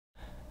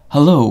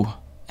Hello,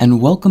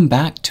 and welcome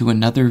back to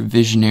another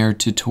Visionaire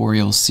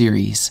tutorial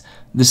series,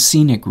 The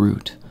Scenic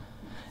Route.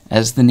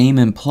 As the name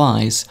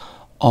implies,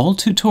 all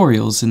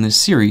tutorials in this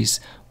series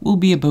will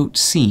be about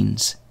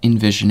scenes in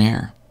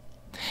Visionaire.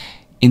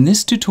 In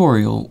this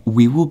tutorial,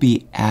 we will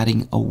be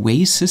adding a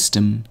way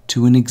system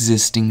to an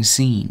existing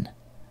scene.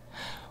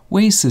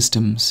 Way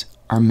systems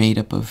are made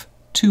up of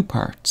two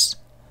parts,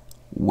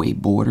 way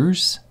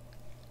borders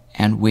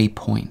and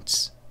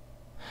waypoints.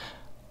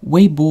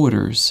 Way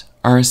borders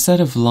are a set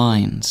of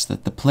lines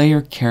that the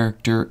player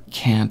character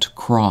can't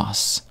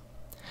cross.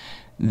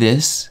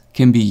 This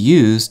can be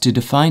used to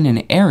define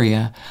an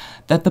area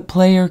that the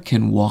player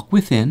can walk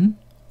within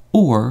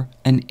or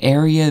an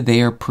area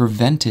they are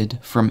prevented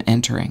from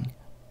entering.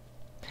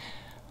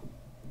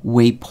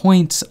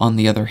 Waypoints, on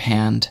the other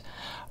hand,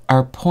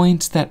 are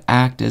points that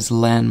act as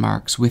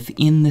landmarks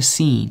within the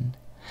scene.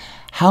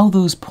 How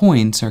those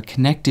points are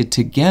connected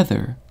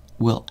together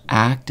will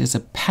act as a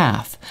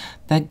path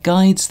that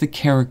guides the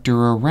character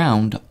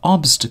around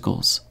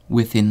obstacles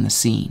within the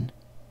scene.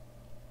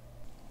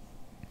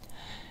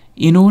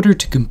 In order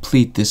to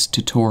complete this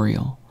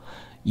tutorial,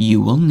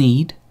 you will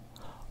need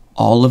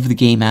all of the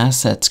game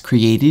assets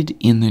created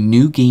in the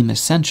New Game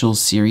Essentials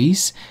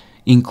series,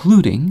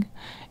 including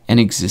an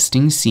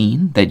existing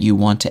scene that you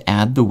want to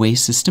add the way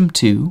system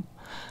to,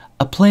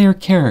 a player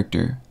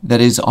character that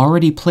is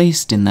already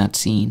placed in that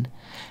scene,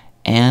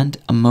 and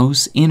a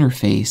mouse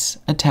interface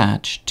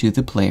attached to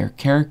the player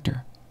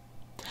character.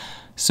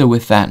 So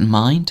with that in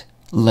mind,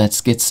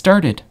 let's get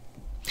started.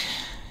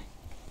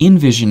 In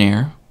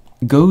Visionaire,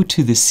 go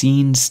to the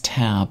Scenes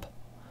tab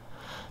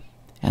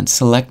and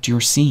select your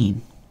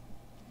scene.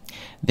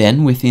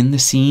 Then within the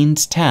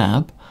Scenes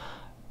tab,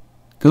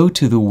 go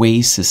to the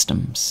Way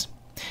Systems.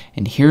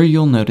 And here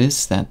you'll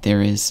notice that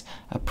there is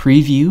a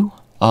preview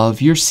of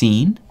your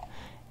scene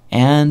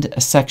and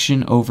a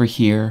section over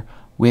here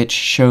which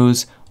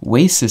shows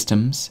way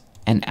systems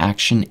and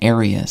action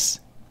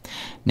areas.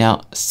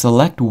 Now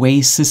select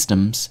way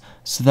systems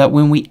so that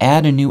when we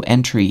add a new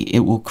entry it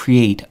will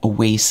create a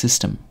way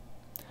system.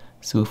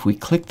 So if we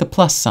click the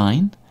plus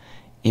sign,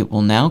 it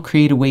will now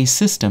create a way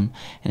system,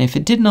 and if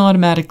it didn't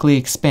automatically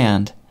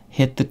expand,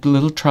 hit the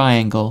little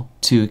triangle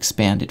to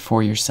expand it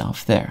for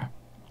yourself there.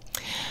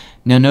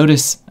 Now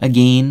notice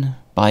again,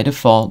 by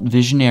default,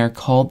 Visionaire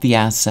called the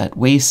asset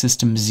Way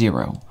System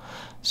 0.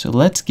 So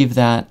let's give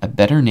that a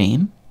better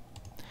name.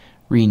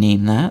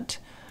 Rename that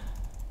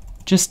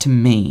just to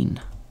main.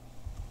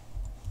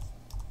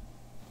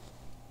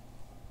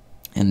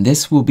 And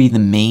this will be the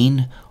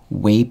main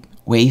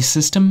way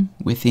system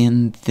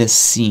within this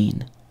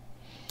scene.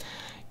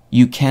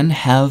 You can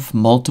have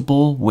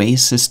multiple way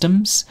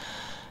systems,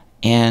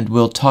 and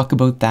we'll talk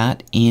about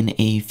that in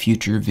a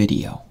future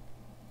video.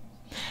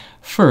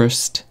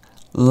 First,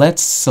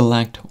 let's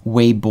select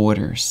way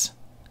borders.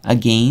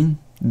 Again,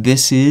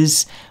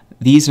 these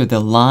are the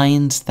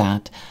lines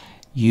that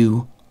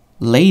you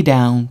lay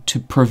down to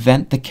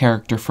prevent the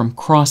character from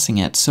crossing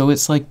it. So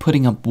it's like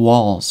putting up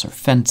walls or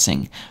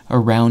fencing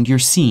around your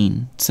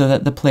scene so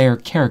that the player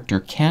character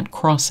can't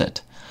cross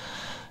it.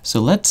 So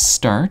let's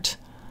start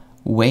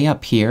way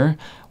up here.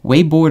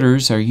 Way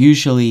borders are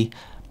usually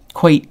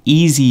quite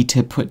easy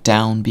to put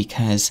down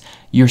because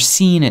your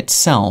scene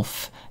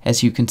itself,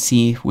 as you can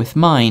see with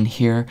mine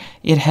here,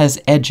 it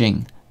has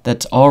edging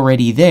that's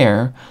already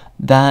there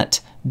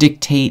that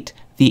dictate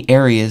the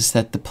areas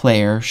that the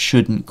player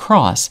shouldn't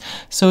cross.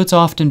 So it's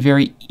often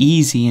very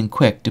easy and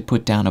quick to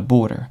put down a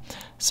border.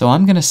 So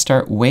I'm going to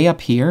start way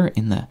up here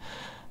in the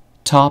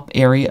top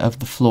area of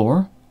the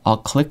floor. I'll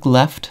click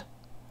left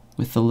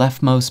with the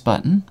left mouse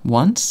button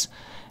once,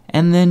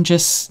 and then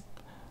just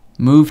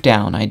move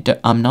down.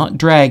 I'm not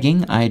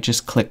dragging, I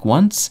just click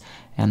once,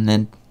 and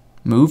then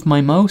move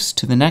my mouse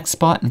to the next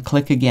spot and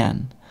click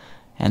again.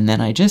 And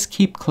then I just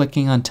keep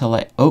clicking until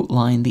I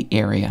outline the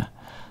area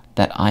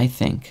that I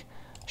think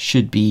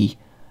should be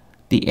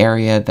the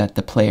area that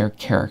the player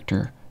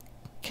character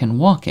can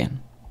walk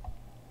in.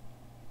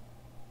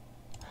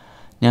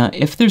 Now,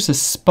 if there's a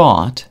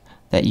spot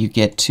that you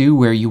get to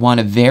where you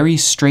want a very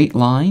straight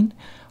line,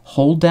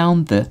 hold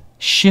down the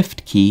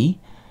Shift key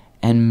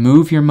and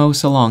move your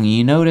mouse along.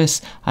 You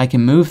notice I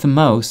can move the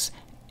mouse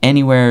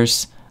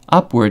anywheres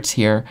upwards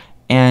here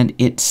and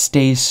it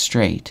stays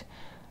straight.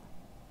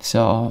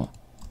 So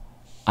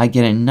I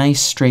get a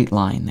nice straight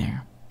line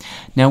there.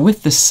 Now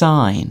with the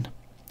sign,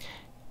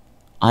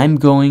 I'm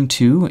going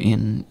to,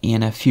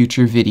 in a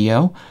future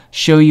video,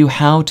 show you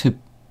how to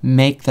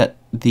make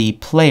the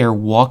player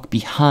walk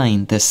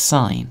behind this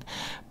sign.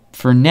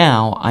 For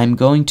now, I'm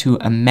going to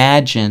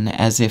imagine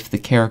as if the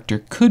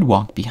character could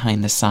walk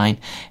behind the sign,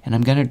 and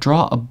I'm going to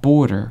draw a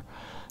border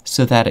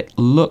so that it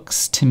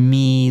looks to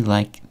me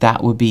like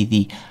that would be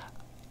the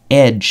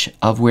edge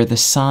of where the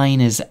sign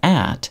is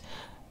at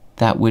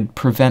that would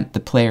prevent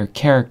the player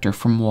character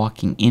from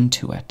walking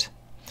into it.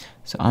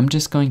 So I'm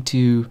just going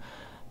to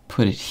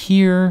put it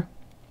here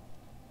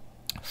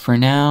for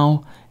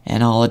now,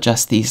 and I'll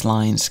adjust these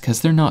lines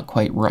because they're not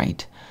quite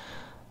right.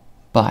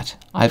 But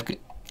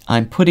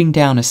I'm putting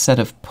down a set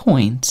of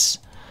points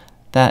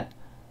that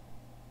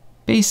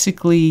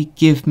basically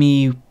give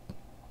me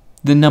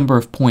the number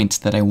of points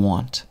that I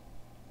want.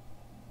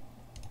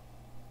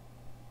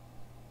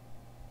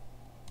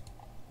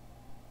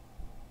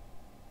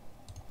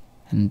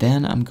 And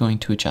then I'm going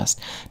to adjust.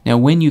 Now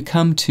when you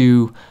come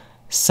to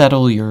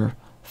settle your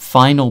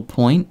final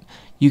point,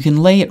 you can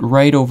lay it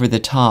right over the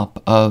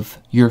top of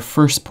your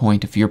first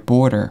point of your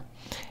border.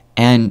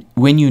 And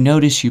when you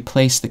notice you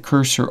place the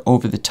cursor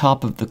over the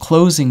top of the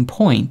closing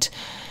point,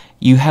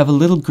 you have a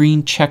little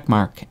green check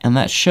mark, and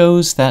that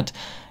shows that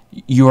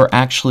you're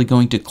actually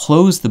going to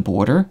close the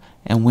border.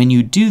 And when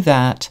you do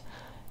that,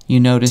 you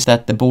notice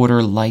that the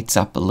border lights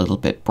up a little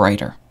bit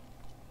brighter.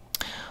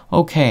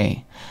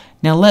 Okay,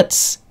 now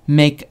let's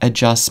make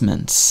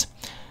adjustments.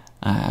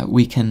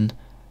 We can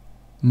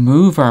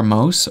move our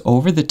mouse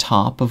over the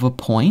top of a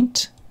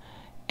point,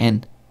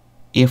 and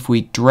if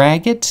we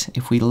drag it,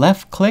 if we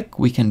left click,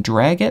 we can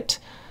drag it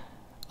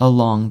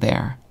along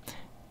there.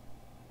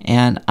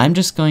 And I'm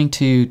just going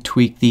to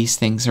tweak these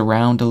things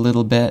around a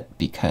little bit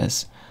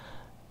because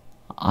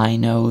I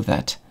know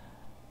that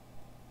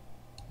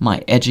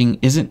my edging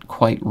isn't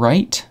quite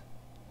right,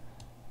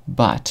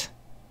 but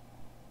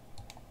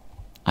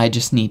I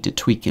just need to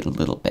tweak it a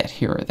little bit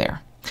here or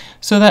there.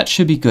 So that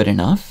should be good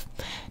enough.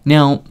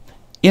 Now,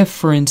 if,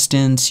 for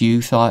instance,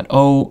 you thought,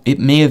 oh, it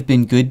may have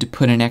been good to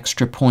put an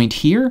extra point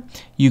here,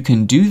 you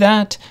can do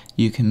that.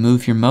 You can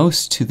move your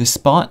mouse to the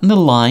spot in the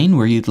line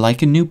where you'd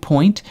like a new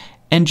point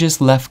and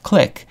just left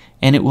click,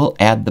 and it will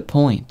add the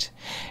point.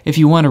 If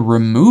you want to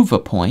remove a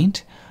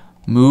point,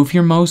 move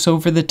your mouse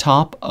over the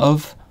top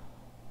of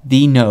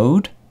the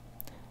node,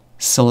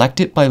 select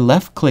it by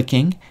left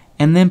clicking,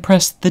 and then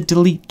press the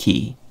delete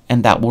key,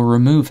 and that will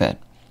remove it.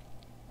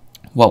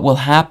 What will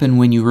happen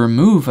when you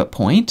remove a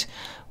point,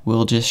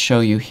 we'll just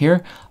show you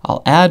here.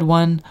 I'll add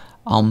one,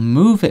 I'll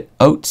move it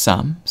out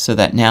some so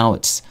that now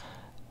it's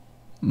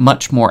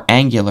much more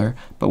angular,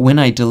 but when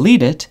I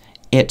delete it,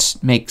 it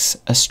makes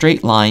a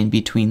straight line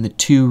between the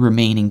two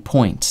remaining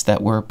points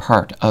that were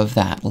part of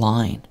that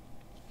line.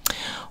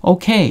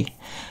 Okay,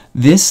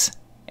 this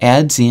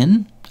adds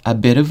in a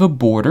bit of a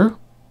border,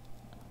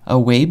 a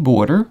way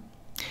border,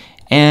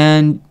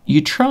 and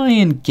you try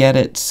and get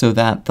it so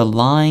that the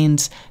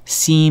lines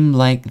seem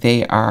like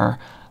they are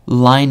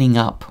lining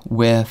up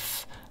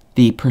with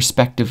the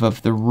perspective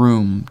of the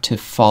room to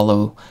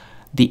follow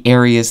the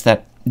areas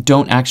that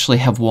don't actually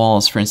have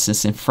walls. For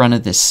instance, in front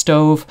of this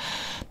stove,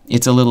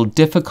 it's a little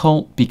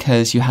difficult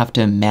because you have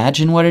to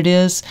imagine what it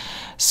is.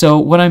 So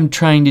what I'm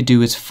trying to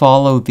do is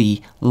follow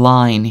the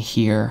line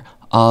here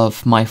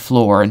of my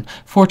floor. And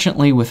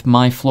fortunately with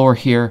my floor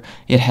here,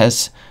 it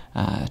has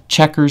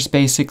checkers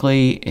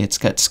basically. It's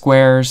got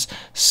squares.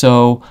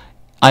 So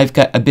I've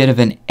got a bit of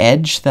an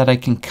edge that I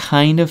can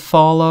kind of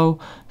follow.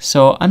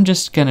 So I'm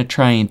just going to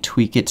try and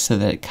tweak it so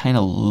that it kind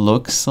of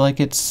looks like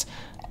it's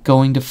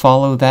going to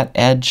follow that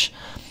edge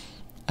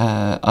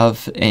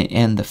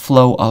and the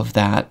flow of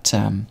that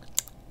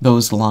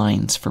those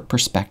lines for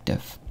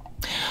perspective.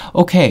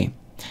 Okay,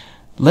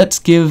 let's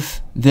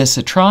give this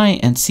a try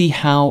and see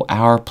how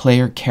our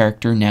player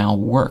character now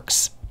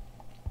works.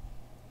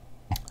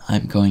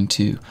 I'm going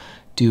to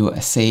do a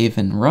save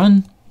and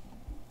run.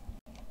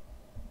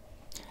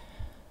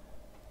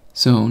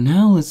 So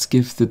now let's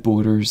give the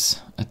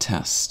borders a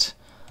test.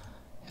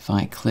 If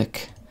I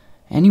click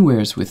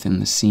anywhere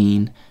within the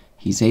scene,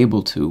 he's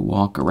able to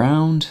walk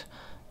around,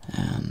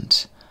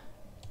 and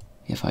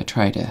if I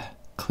try to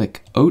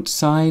click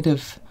outside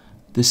of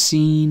the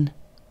scene,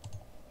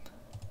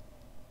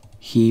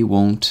 he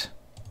won't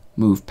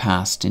move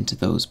past into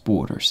those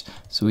borders.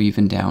 So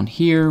even down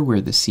here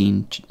where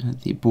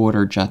the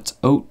border juts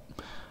out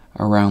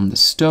around the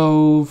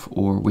stove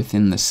or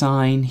within the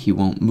sign, he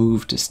won't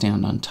move to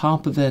stand on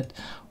top of it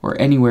or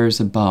anywheres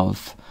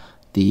above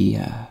the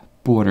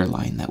border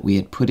line that we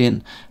had put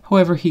in.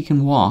 However, he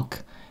can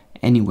walk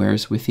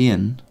anywheres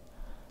within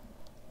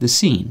the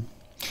scene.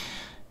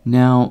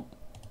 Now,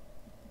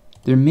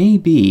 there may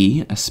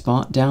be a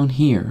spot down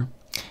here.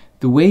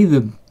 The way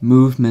the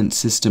movement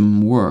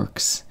system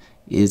works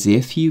is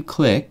if you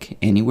click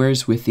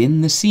anywheres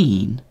within the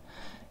scene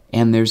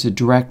and there's a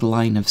direct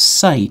line of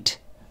sight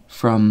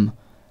from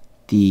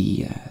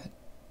the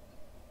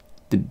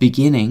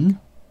beginning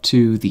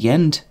to the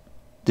end,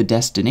 the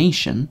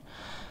destination,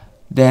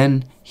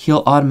 then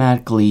he'll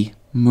automatically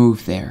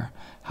move there.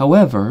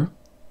 However,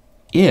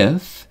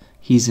 if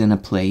he's in a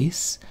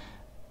place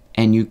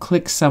and you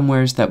click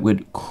somewheres that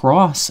would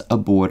cross a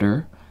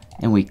border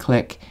and we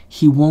click,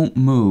 he won't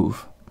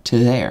move to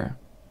there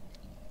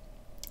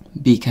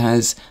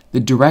because the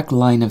direct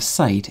line of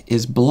sight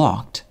is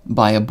blocked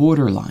by a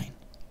border line.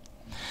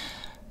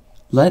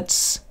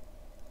 Let's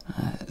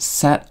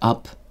set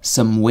up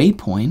some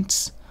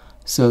waypoints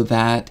so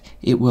that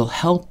it will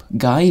help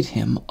guide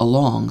him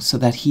along so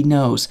that he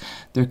knows.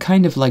 They're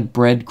kind of like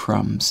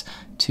breadcrumbs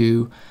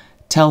to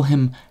tell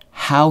him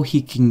how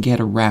he can get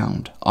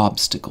around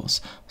obstacles.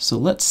 So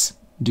let's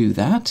do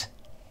that.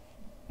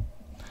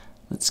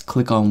 Let's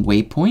click on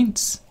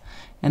waypoints,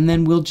 and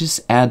then we'll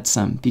just add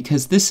some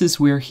because this is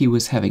where he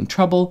was having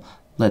trouble.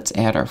 Let's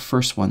add our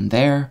first one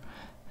there,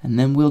 and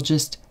then we'll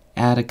just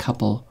add a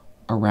couple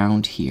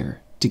around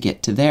here to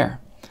get to there.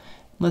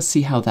 Let's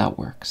see how that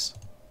works.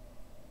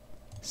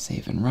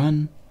 Save and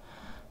run.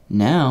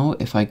 Now,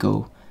 if I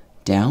go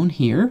down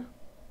here,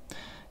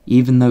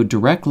 even though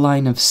direct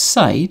line of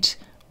sight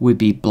would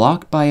be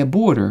blocked by a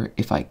border,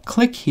 if I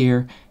click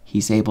here,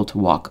 he's able to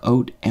walk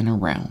out and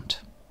around.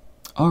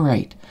 All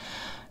right.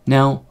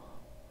 Now,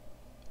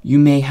 you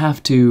may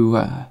have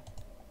to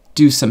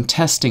do some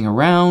testing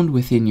around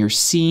within your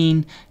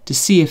scene to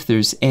see if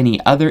there's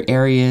any other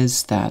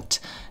areas that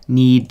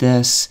need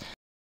this.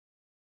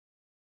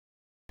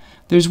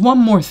 There's one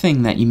more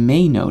thing that you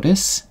may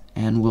notice,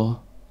 and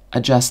we'll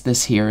adjust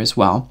this here as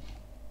well.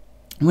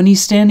 When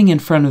he's standing in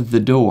front of the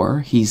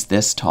door, he's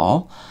this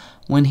tall.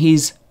 When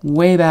he's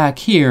way back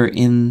here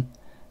in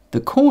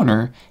the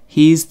corner,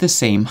 he's the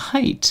same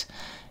height.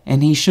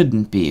 And he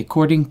shouldn't be.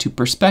 According to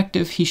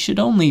perspective, he should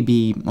only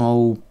be,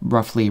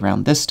 roughly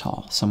around this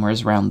tall, somewhere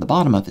around the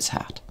bottom of his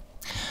hat.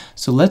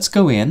 So let's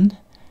go in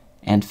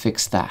and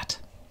fix that.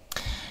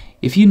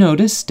 If you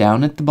notice,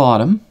 down at the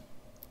bottom,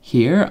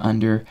 here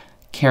under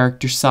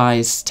Character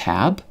Size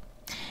tab,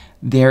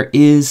 there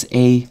is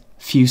a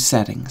few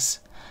settings.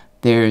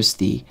 There's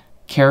the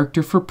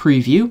Character for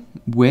Preview,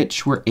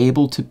 which we're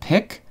able to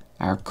pick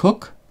our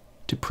cook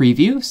to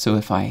preview. So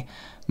if I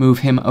move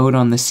him out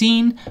on the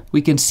scene,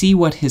 we can see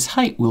what his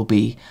height will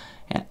be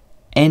at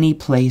any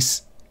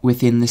place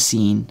within the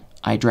scene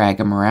I drag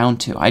him around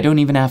to. I don't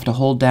even have to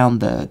hold down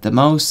the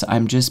mouse,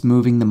 I'm just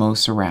moving the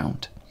mouse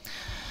around.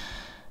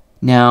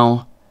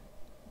 Now,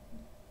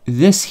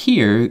 this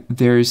here,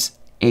 there's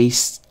a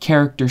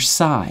character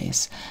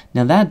size.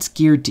 Now that's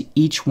geared to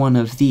each one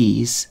of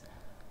these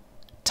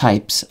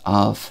types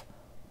of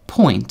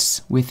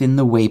points within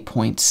the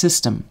Waypoint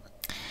system.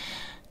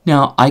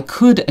 Now, I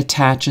could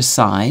attach a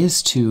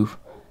size to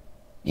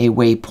a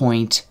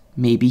waypoint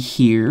maybe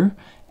here,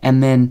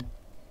 and then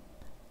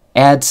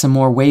add some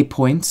more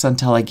waypoints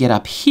until I get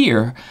up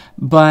here,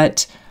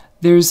 but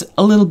there's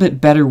a little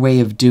bit better way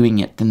of doing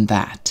it than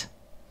that.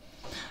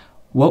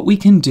 What we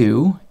can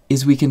do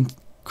is we can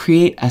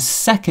create a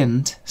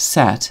second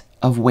set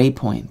of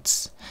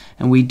waypoints,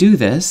 and we do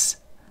this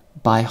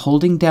by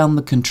holding down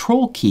the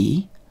Control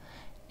key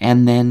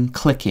and then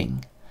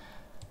clicking,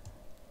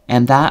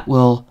 and that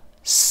will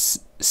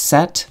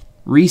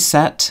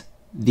reset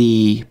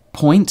the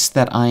points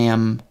that I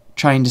am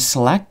trying to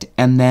select,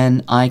 and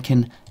then I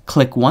can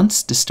click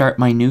once to start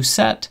my new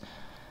set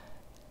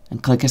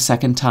and click a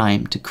second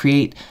time to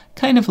create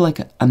kind of like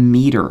a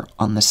meter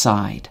on the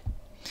side.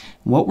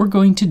 What we're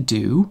going to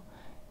do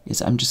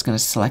is I'm just going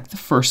to select the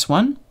first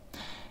one,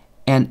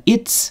 and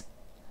it's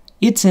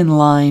in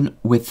line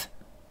with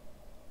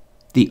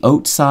the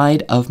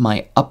outside of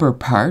my upper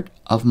part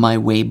of my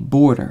way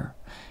border,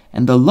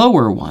 and the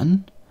lower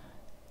one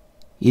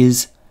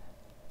is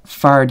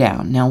far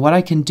down. Now what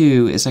I can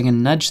do is I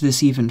can nudge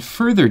this even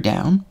further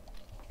down.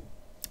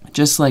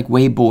 Just like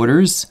way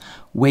borders,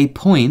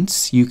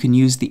 waypoints, you can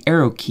use the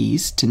arrow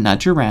keys to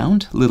nudge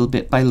around little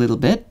bit by little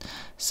bit.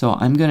 So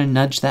I'm going to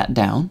nudge that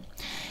down.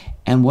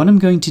 And what I'm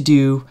going to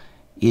do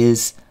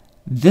is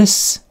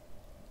this,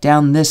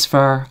 down this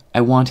far,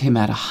 I want him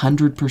at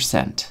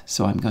 100%.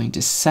 So I'm going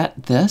to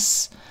set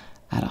this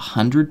at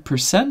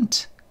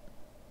 100%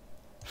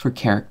 for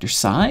character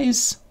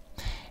size.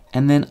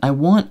 And then I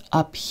want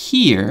up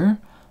here,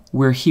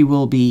 where he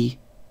will be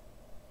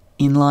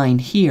in line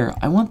here,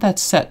 I want that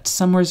set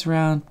somewhere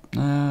around,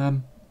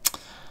 I'd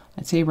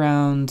say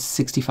around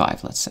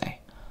 65, let's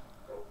say.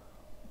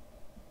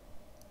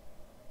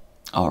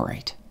 All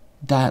right,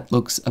 that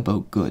looks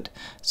about good.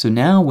 So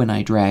now when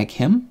I drag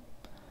him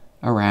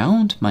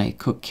around my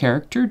cook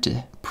character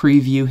to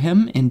preview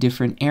him in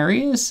different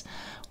areas,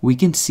 we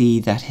can see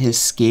that his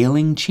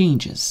scaling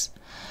changes.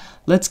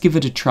 Let's give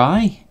it a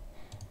try.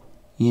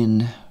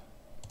 In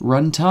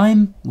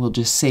runtime, we'll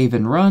just save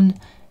and run,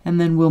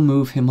 and then we'll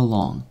move him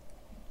along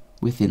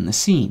within the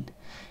scene.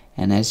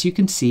 And as you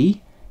can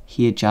see,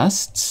 he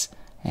adjusts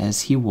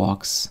as he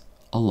walks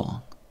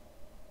along.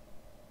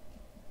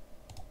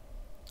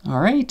 All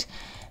right,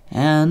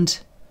 and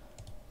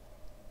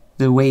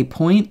the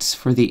waypoints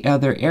for the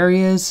other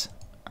areas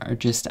are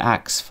just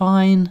acts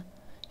fine.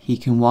 He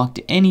can walk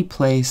to any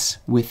place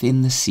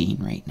within the scene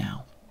right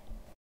now.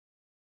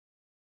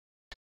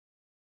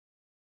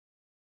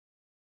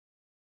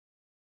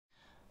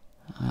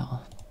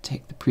 I'll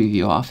take the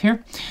preview off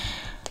here.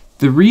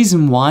 The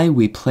reason why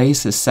we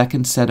place a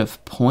second set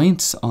of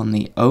points on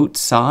the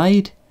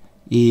outside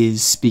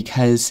is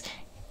because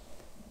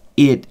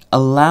it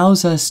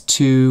allows us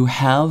to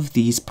have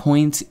these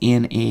points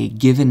in a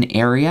given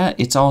area.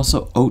 It's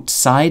also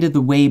outside of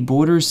the way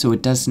borders, so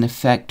it doesn't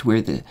affect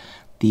where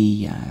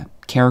the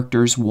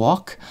characters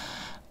walk.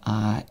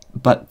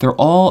 But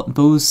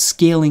those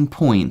scaling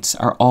points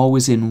are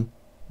always in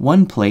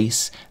one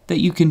place that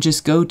you can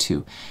just go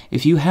to.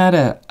 If you had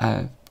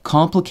a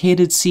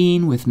complicated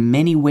scene with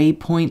many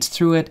waypoints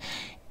through it,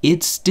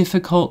 it's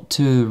difficult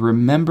to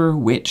remember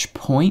which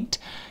point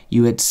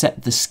you had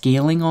set the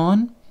scaling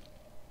on,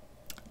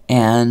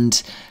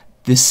 and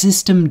The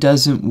system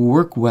doesn't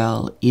work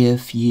well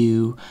if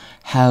you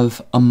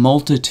have a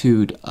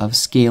multitude of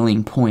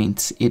scaling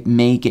points. It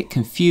may get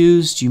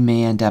confused. You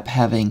may end up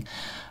having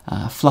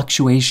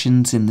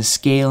fluctuations in the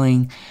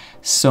scaling,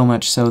 so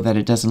much so that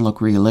it doesn't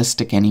look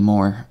realistic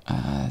anymore,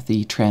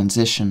 the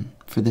transition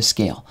for the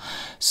scale.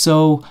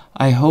 So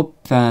I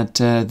hope that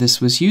this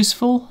was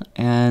useful,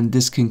 and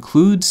this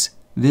concludes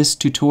this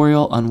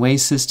tutorial on way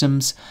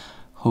systems.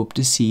 Hope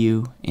to see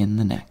you in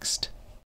the next.